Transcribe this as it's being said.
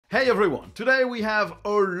Hey everyone, today we have a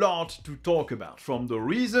lot to talk about, from the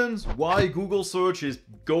reasons why Google search is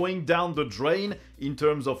going down the drain in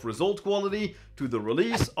terms of result quality, to the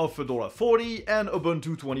release of Fedora 40 and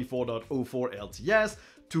Ubuntu 24.04 LTS,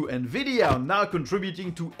 to Nvidia now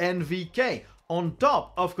contributing to NVK, on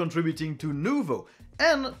top of contributing to Nouveau,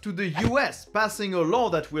 and to the US passing a law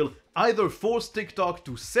that will either force TikTok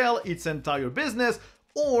to sell its entire business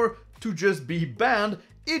or to just be banned.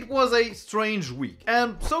 It was a strange week,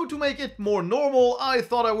 and so to make it more normal, I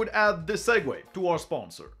thought I would add this segue to our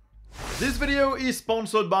sponsor. This video is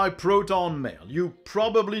sponsored by Proton Mail. You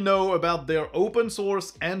probably know about their open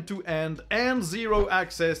source, end-to-end and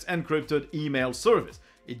zero-access encrypted email service.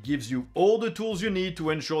 It gives you all the tools you need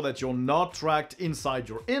to ensure that you're not tracked inside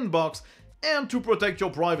your inbox and to protect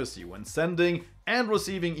your privacy when sending and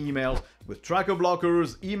receiving emails with tracker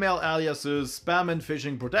blockers, email aliases, spam and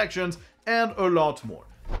phishing protections, and a lot more.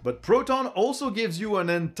 But Proton also gives you an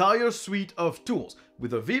entire suite of tools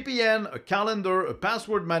with a VPN, a calendar, a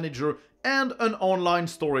password manager, and an online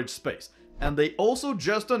storage space. And they also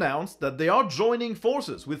just announced that they are joining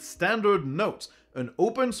forces with Standard Notes, an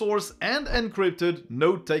open source and encrypted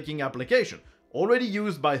note-taking application, already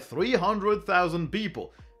used by 300,000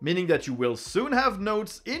 people, meaning that you will soon have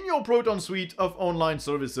notes in your Proton suite of online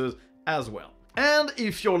services as well. And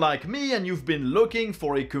if you're like me and you've been looking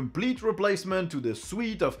for a complete replacement to the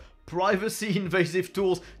suite of privacy-invasive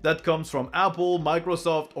tools that comes from Apple,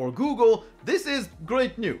 Microsoft, or Google, this is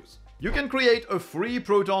great news. You can create a free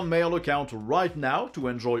Proton Mail account right now to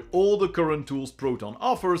enjoy all the current tools Proton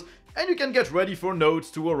offers, and you can get ready for notes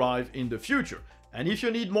to arrive in the future. And if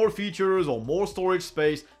you need more features or more storage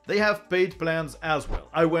space, they have paid plans as well.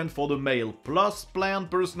 I went for the Mail Plus plan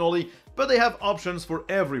personally, but they have options for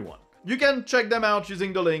everyone. You can check them out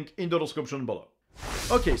using the link in the description below.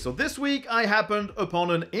 Okay, so this week I happened upon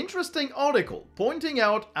an interesting article pointing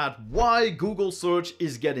out at why Google search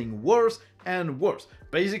is getting worse and worse,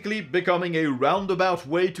 basically becoming a roundabout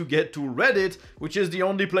way to get to Reddit, which is the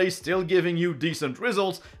only place still giving you decent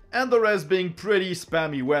results, and the rest being pretty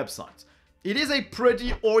spammy websites. It is a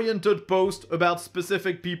pretty oriented post about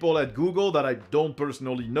specific people at Google that I don't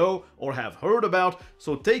personally know or have heard about,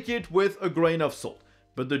 so take it with a grain of salt.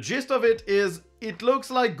 But the gist of it is, it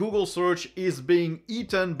looks like Google search is being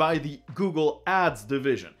eaten by the Google Ads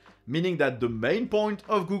division, meaning that the main point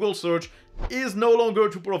of Google search is no longer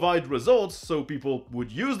to provide results so people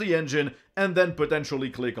would use the engine and then potentially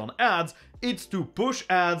click on ads. It's to push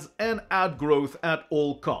ads and ad growth at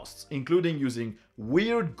all costs, including using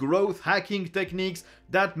weird growth hacking techniques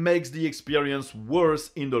that makes the experience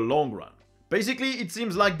worse in the long run. Basically, it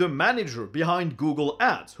seems like the manager behind Google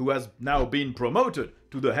Ads, who has now been promoted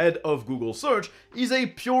to the head of Google Search, is a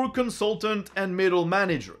pure consultant and middle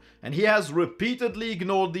manager, and he has repeatedly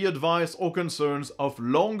ignored the advice or concerns of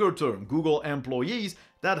longer-term Google employees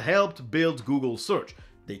that helped build Google Search.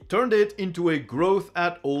 They turned it into a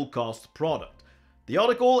growth-at-all-cost product. The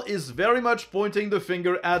article is very much pointing the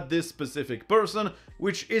finger at this specific person,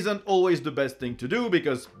 which isn't always the best thing to do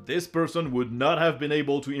because this person would not have been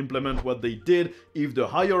able to implement what they did if the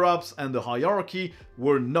higher-ups and the hierarchy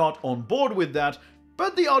were not on board with that.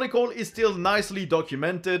 But the article is still nicely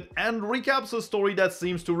documented and recaps a story that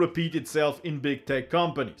seems to repeat itself in big tech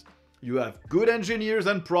companies. You have good engineers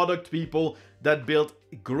and product people that build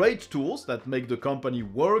great tools that make the company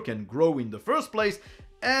work and grow in the first place,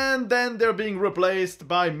 and then they're being replaced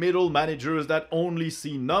by middle managers that only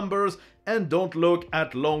see numbers and don't look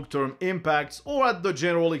at long-term impacts or at the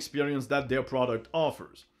general experience that their product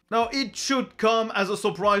offers. Now, it should come as a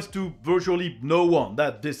surprise to virtually no one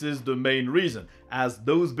that this is the main reason, as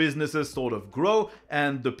those businesses sort of grow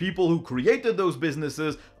and the people who created those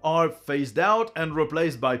businesses are phased out and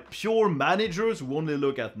replaced by pure managers who only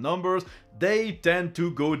look at numbers. They tend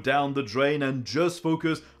to go down the drain and just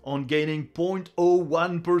focus on gaining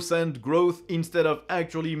 0.01% growth instead of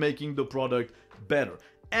actually making the product better.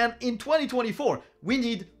 And in 2024, we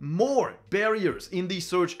need more barriers in these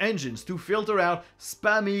search engines to filter out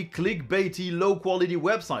spammy, clickbaity, low-quality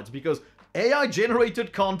websites, because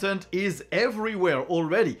AI-generated content is everywhere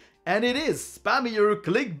already, and it is spammier,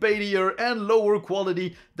 clickbaitier, and lower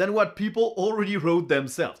quality than what people already wrote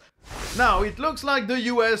themselves. Now, it looks like the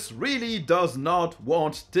US really does not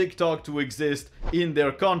want TikTok to exist in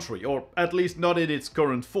their country, or at least not in its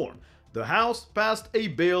current form. The House passed a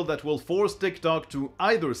bill that will force TikTok to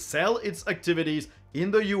either sell its activities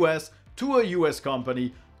in the US to a US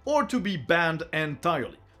company or to be banned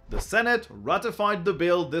entirely. The Senate ratified the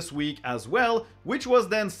bill this week as well, which was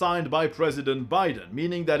then signed by President Biden,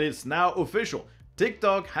 meaning that it's now official.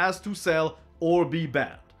 TikTok has to sell or be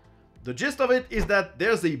banned. The gist of it is that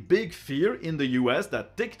there's a big fear in the US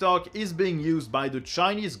that TikTok is being used by the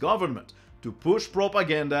Chinese government to push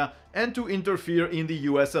propaganda and to interfere in the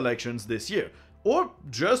US elections this year, or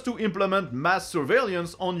just to implement mass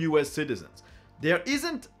surveillance on US citizens. There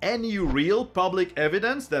isn't any real public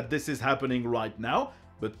evidence that this is happening right now,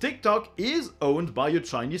 but TikTok is owned by a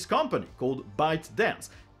Chinese company called ByteDance.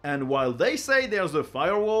 And while they say there's a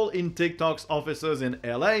firewall in TikTok's offices in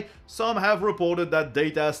LA, some have reported that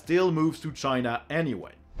data still moves to China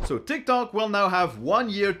anyway. So TikTok will now have 1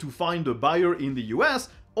 year to find a buyer in the US,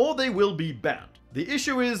 or they will be banned. The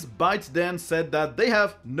issue is ByteDance said that they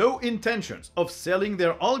have no intentions of selling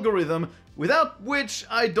their algorithm, without which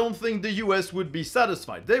I don't think the US would be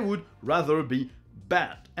satisfied. They would rather be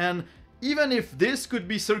banned. And even if this could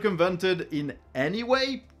be circumvented in any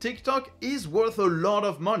way, TikTok is worth a lot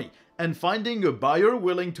of money, and finding a buyer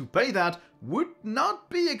willing to pay that would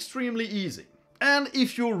not be extremely easy. And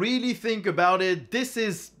if you really think about it, this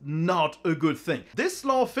is not a good thing. This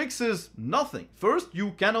law fixes nothing. First,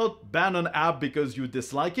 you cannot ban an app because you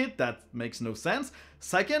dislike it, that makes no sense.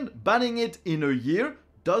 Second, banning it in a year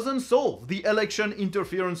doesn't solve the election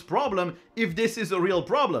interference problem if this is a real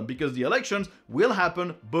problem, because the elections will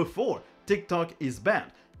happen before TikTok is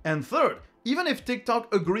banned. And third, even if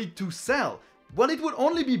TikTok agreed to sell, well, it would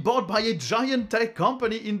only be bought by a giant tech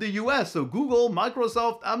company in the US, so Google,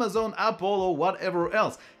 Microsoft, Amazon, Apple, or whatever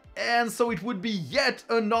else. And so it would be yet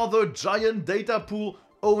another giant data pool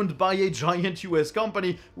owned by a giant US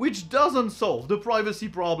company, which doesn't solve the privacy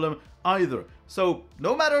problem either. So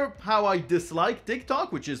no matter how I dislike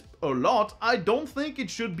TikTok, which is a lot, I don't think it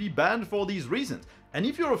should be banned for these reasons. And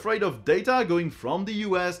if you're afraid of data going from the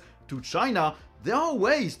US to China, there are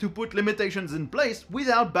ways to put limitations in place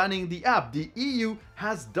without banning the app. The EU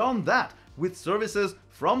has done that with services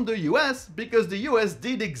from the US because the US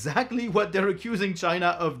did exactly what they're accusing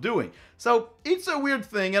China of doing. So it's a weird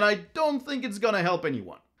thing, and I don't think it's gonna help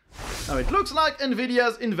anyone. Now, it looks like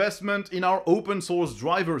Nvidia's investment in our open source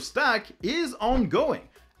driver stack is ongoing,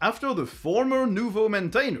 after the former Nouveau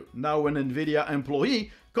maintainer, now an Nvidia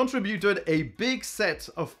employee, contributed a big set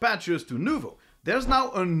of patches to Nouveau. There's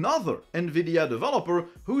now another Nvidia developer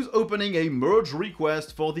who's opening a merge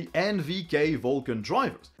request for the NVK Vulkan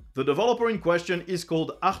drivers. The developer in question is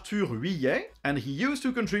called Arthur Huillet, and he used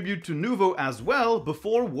to contribute to Nouveau as well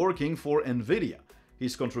before working for Nvidia.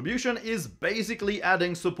 His contribution is basically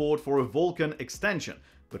adding support for a Vulkan extension.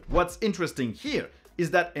 But what's interesting here is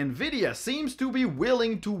that Nvidia seems to be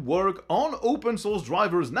willing to work on open source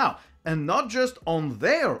drivers now, and not just on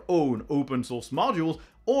their own open source modules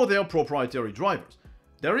or their proprietary drivers.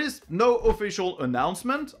 There is no official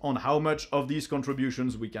announcement on how much of these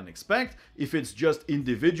contributions we can expect, if it's just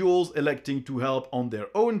individuals electing to help on their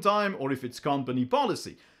own time or if it's company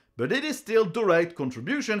policy. But it is still direct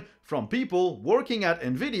contribution from people working at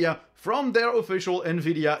Nvidia from their official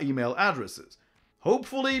Nvidia email addresses.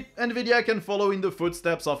 Hopefully, Nvidia can follow in the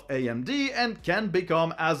footsteps of AMD and can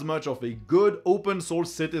become as much of a good open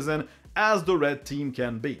source citizen as the red team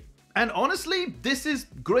can be. And honestly, this is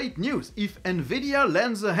great news. If Nvidia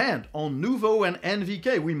lends a hand on Nouveau and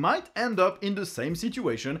NVK, we might end up in the same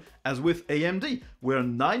situation as with AMD, where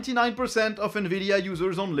 99% of Nvidia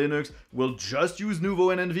users on Linux will just use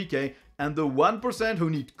Nouveau and NVK, and the 1% who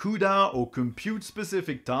need CUDA or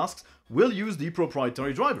compute-specific tasks will use the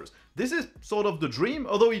proprietary drivers. This is sort of the dream,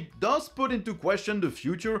 although it does put into question the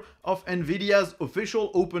future of Nvidia's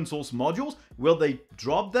official open source modules. Will they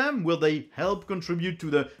drop them? Will they help contribute to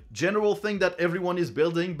the general thing that everyone is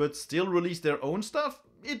building but still release their own stuff?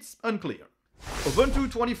 It's unclear. Ubuntu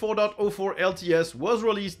 24.04 LTS was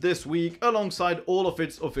released this week alongside all of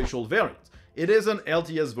its official variants. It is an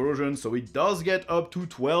LTS version, so it does get up to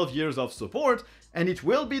 12 years of support, and it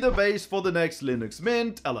will be the base for the next Linux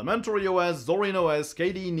Mint, Elementary OS, Zorin OS,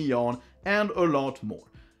 KDE Neon, and a lot more.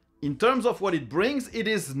 In terms of what it brings, it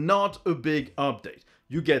is not a big update.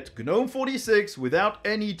 You get GNOME 46 without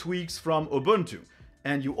any tweaks from Ubuntu,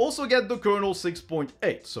 and you also get the kernel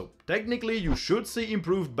 6.8, so technically you should see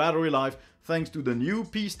improved battery life thanks to the new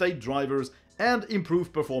p-state drivers and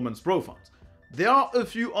improved performance profiles. There are a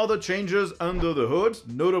few other changes under the hood,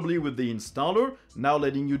 notably with the installer, now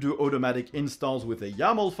letting you do automatic installs with a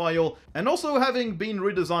YAML file, and also having been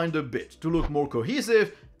redesigned a bit to look more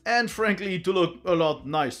cohesive and frankly to look a lot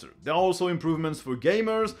nicer. There are also improvements for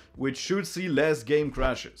gamers, which should see less game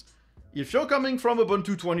crashes. If you're coming from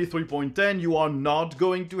Ubuntu 23.10, you are not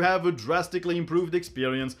going to have a drastically improved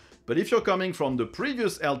experience, but if you're coming from the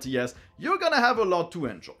previous LTS, you're gonna have a lot to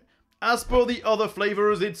enjoy. As per the other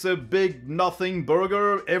flavors, it's a big nothing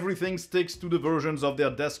burger. Everything sticks to the versions of their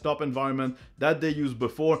desktop environment that they used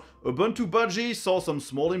before. Ubuntu Budgie saw some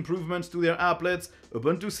small improvements to their applets.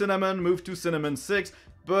 Ubuntu Cinnamon moved to Cinnamon 6,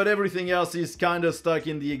 but everything else is kinda stuck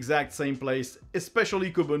in the exact same place,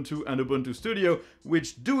 especially Kubuntu and Ubuntu Studio,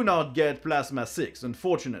 which do not get Plasma 6,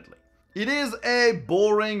 unfortunately. It is a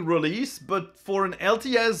boring release, but for an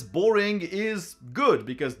LTS, boring is good,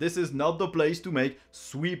 because this is not the place to make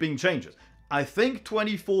sweeping changes. I think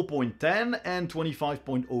 24.10 and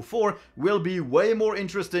 25.04 will be way more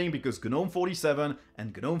interesting because GNOME 47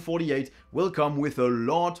 and GNOME 48 will come with a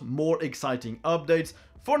lot more exciting updates.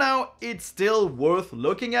 For now, it's still worth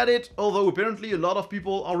looking at it, although apparently a lot of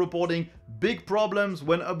people are reporting big problems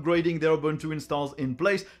when upgrading their Ubuntu installs in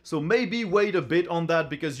place, so maybe wait a bit on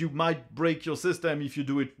that because you might break your system if you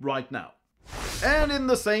do it right now. And in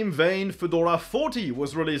the same vein, Fedora 40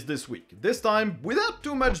 was released this week, this time without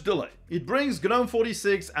too much delay. It brings GNOME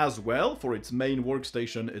 46 as well for its main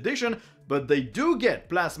workstation edition, but they do get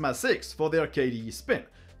Plasma 6 for their KDE spin.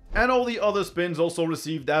 And all the other spins also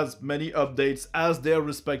received as many updates as their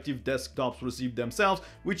respective desktops received themselves,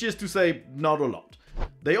 which is to say, not a lot.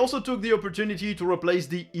 They also took the opportunity to replace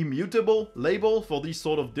the immutable label for these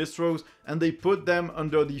sort of distros, and they put them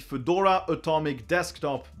under the Fedora Atomic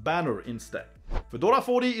Desktop banner instead. Fedora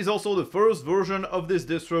 40 is also the first version of this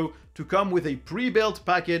distro to come with a pre-built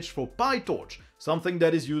package for PyTorch, something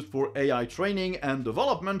that is used for AI training and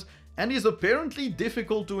development, and is apparently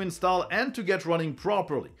difficult to install and to get running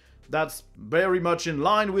properly. That's very much in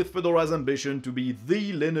line with Fedora's ambition to be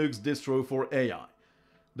the Linux distro for AI.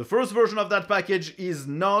 The first version of that package is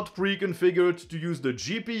not pre-configured to use the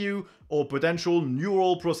GPU or potential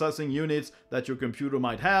neural processing units that your computer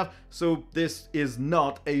might have, so this is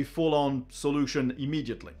not a full-on solution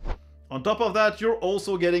immediately. On top of that, you're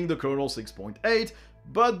also getting the kernel 6.8,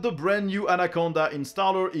 but the brand new Anaconda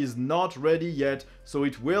installer is not ready yet, so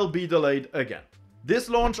it will be delayed again. This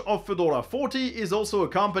launch of Fedora 40 is also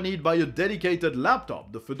accompanied by a dedicated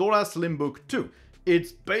laptop, the Fedora Slimbook 2.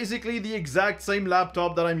 It's basically the exact same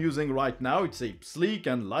laptop that I'm using right now. It's a sleek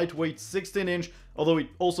and lightweight 16-inch, although it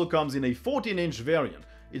also comes in a 14-inch variant.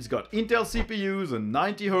 It's got Intel CPUs, a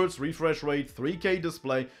 90Hz refresh rate, 3K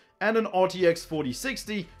display, and an RTX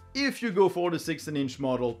 4060 if you go for the 16-inch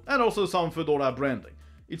model, and also some Fedora branding.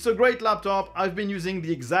 It's a great laptop. I've been using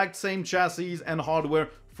the exact same chassis and hardware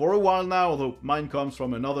for a while now, although mine comes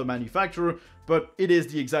from another manufacturer, but it is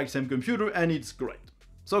the exact same computer and it's great.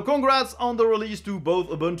 So congrats on the release to both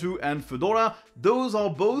Ubuntu and Fedora. Those are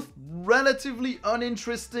both relatively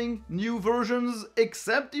uninteresting new versions,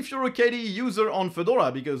 except if you're a KDE user on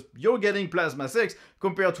Fedora, because you're getting Plasma 6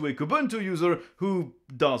 compared to a Ubuntu user who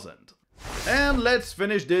doesn't. And let's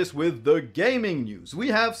finish this with the gaming news. We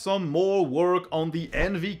have some more work on the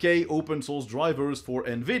NVK open source drivers for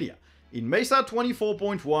Nvidia. In Mesa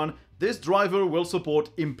 24.1, this driver will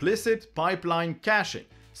support implicit pipeline caching,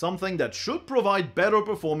 something that should provide better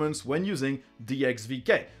performance when using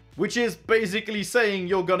DXVK, which is basically saying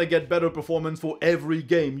you're gonna get better performance for every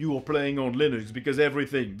game you are playing on Linux, because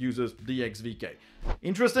everything uses DXVK.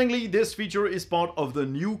 Interestingly, this feature is part of the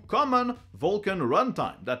new common Vulkan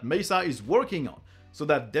runtime that Mesa is working on, so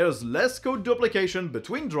that there's less code duplication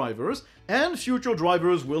between drivers, and future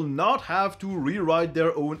drivers will not have to rewrite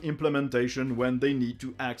their own implementation when they need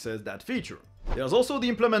to access that feature. There's also the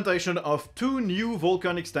implementation of 2 new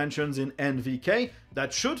Vulkan extensions in NVK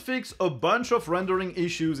that should fix a bunch of rendering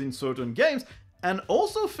issues in certain games, and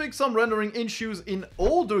also fix some rendering issues in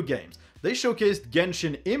older games. They showcased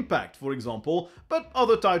Genshin Impact, for example, but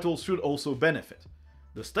other titles should also benefit.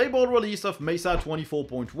 The stable release of Mesa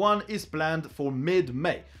 24.1 is planned for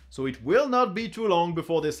mid-May, so it will not be too long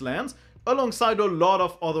before this lands, alongside a lot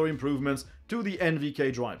of other improvements to the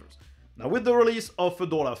NVK drivers. Now, with the release of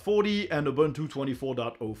Fedora 40 and Ubuntu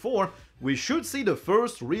 24.04, we should see the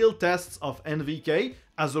first real tests of NVK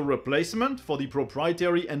as a replacement for the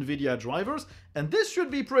proprietary Nvidia drivers, and this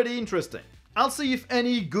should be pretty interesting. I'll see if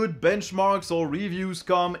any good benchmarks or reviews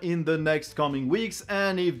come in the next coming weeks,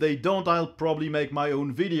 and if they don't, I'll probably make my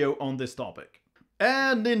own video on this topic.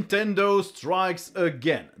 And Nintendo strikes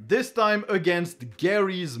again, this time against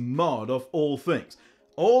Gary's Mod of all things.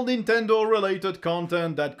 All Nintendo-related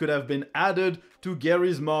content that could have been added to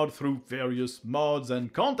Gary's Mod through various mods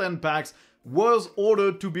and content packs was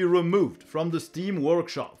ordered to be removed from the Steam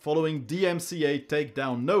workshop following DMCA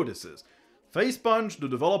takedown notices. Facepunch, the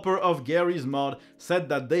developer of Gary's Mod, said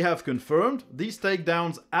that they have confirmed these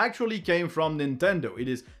takedowns actually came from Nintendo. It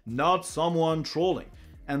is not someone trolling.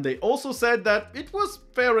 And they also said that it was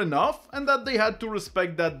fair enough and that they had to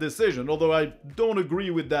respect that decision, although I don't agree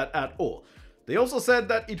with that at all. They also said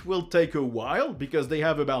that it will take a while because they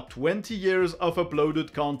have about 20 years of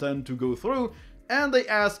uploaded content to go through, and they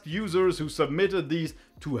asked users who submitted these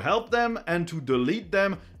to help them and to delete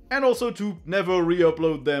them and also to never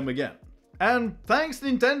re-upload them again. And thanks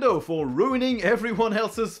Nintendo for ruining everyone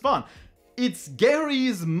else's fun. It's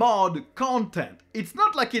Gary's mod content. It's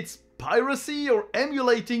not like it's piracy or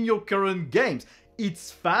emulating your current games.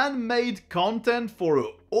 It's fan-made content for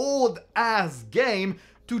an old-ass game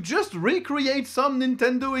to just recreate some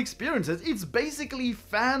Nintendo experiences. It's basically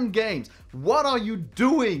fan games. What are you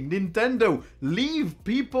doing, Nintendo? Leave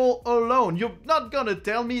people alone. You're not gonna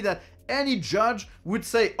tell me that any judge would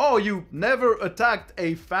say, oh, you never attacked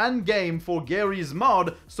a fan game for Gary's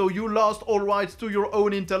mod, so you lost all rights to your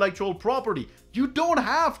own intellectual property. You don't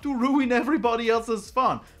have to ruin everybody else's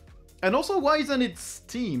fun. And also, why isn't it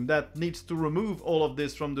Steam that needs to remove all of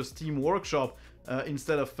this from the Steam Workshop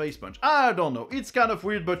instead of Facepunch? I don't know, it's kind of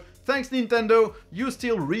weird, but thanks Nintendo, you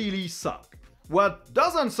still really suck. What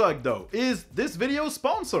doesn't suck though is this video's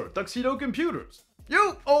sponsor, Tuxedo Computers.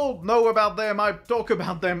 You all know about them, I talk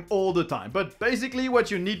about them all the time, but basically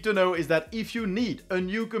what you need to know is that if you need a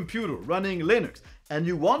new computer running Linux and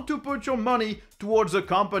you want to put your money towards a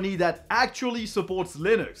company that actually supports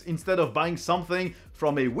Linux instead of buying something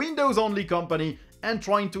from a Windows-only company and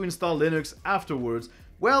trying to install Linux afterwards,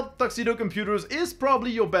 well, Tuxedo Computers is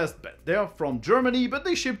probably your best bet. They're from Germany, but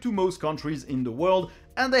they ship to most countries in the world,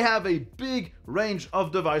 and they have a big range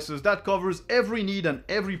of devices that covers every need and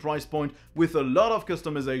every price point with a lot of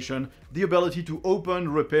customization, the ability to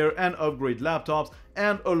open, repair, and upgrade laptops,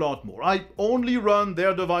 and a lot more. I only run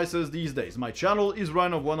their devices these days. My channel is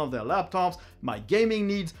run on one of their laptops, my gaming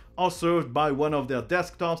needs are served by one of their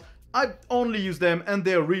desktops. I only use them and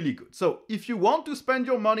they're really good. So if you want to spend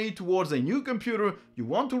your money towards a new computer, you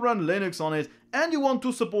want to run Linux on it, and you want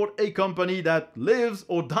to support a company that lives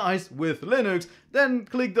or dies with Linux, then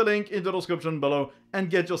click the link in the description below and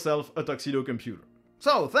get yourself a Tuxedo computer.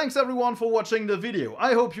 So, thanks everyone for watching the video.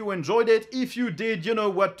 I hope you enjoyed it. If you did, you know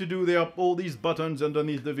what to do. There are all these buttons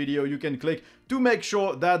underneath the video you can click to make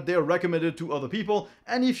sure that they're recommended to other people.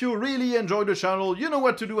 And if you really enjoy the channel, you know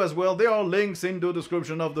what to do as well. There are links in the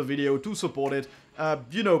description of the video to support it.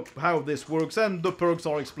 You know how this works, and the perks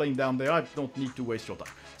are explained down there. I don't need to waste your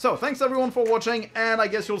time. So, thanks everyone for watching, and I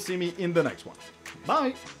guess you'll see me in the next one.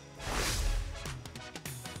 Bye!